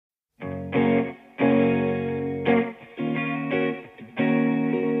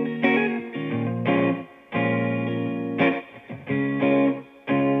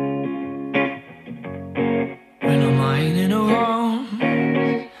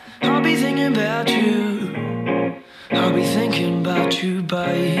about you,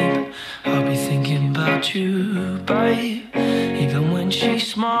 babe. I'll be thinking about you, babe. Even when she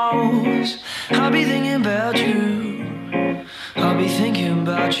smiles, I'll be thinking about you. I'll be thinking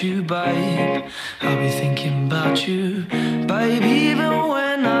about you, babe. I'll be thinking about you, babe. Even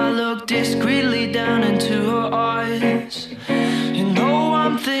when I look discreetly down into her eyes, you know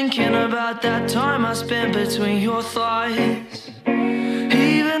I'm thinking about that time I spent between your thighs.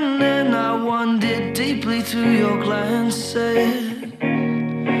 Even then I wondered deeply through your glance, said,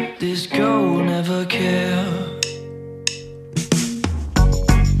 this girl will never care.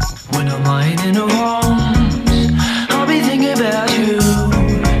 When I'm lying in her arms, I'll be thinking about you.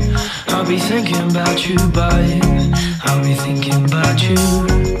 I'll be thinking about you, babe. I'll be thinking about you,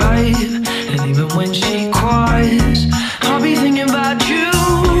 babe. And even when she cries, I'll be thinking about you.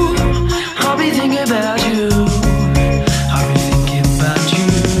 I'll be thinking about you. I'll be thinking about you,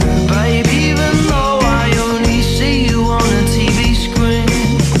 babe. Even though I only see you on a TV screen,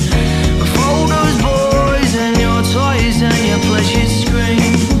 with all those boys and your toys and your pleasure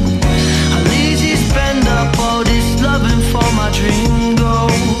screen, I'll easily spend up all this loving for my dream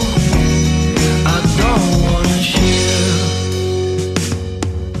goal. I don't wanna share.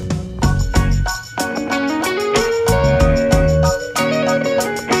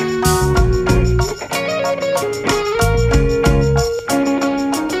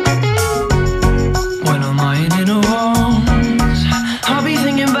 When I'm lying in her arms, I'll be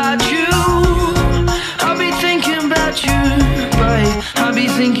thinking about you. I'll be thinking about you, babe. I'll be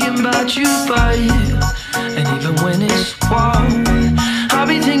thinking about you, babe. And even when it's wild, I'll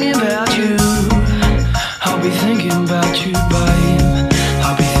be thinking about you. I'll be thinking about you, babe.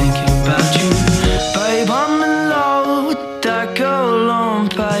 I'll be thinking about you, babe. I'm in love with that girl on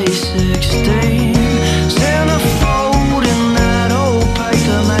page 16, centerfold in that old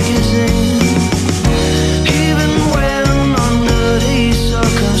paper magazine. Even when under these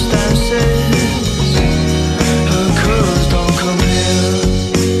circumstances, her curves don't compare.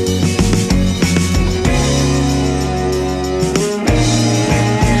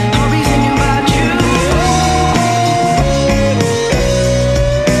 I'll be thinking about you.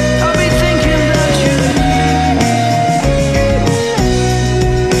 I'll be thinking about you.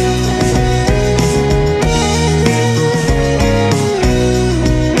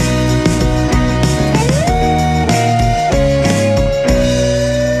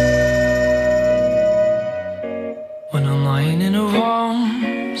 When I'm lying in her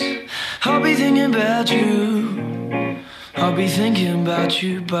arms, I'll be thinking about you. I'll be thinking about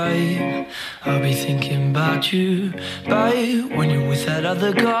you, babe. I'll be thinking about you, babe. When you're with that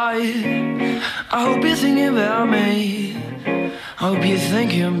other guy, I hope you're thinking about me. I hope you're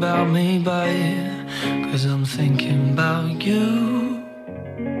thinking about me, babe. 'Cause I'm thinking about you.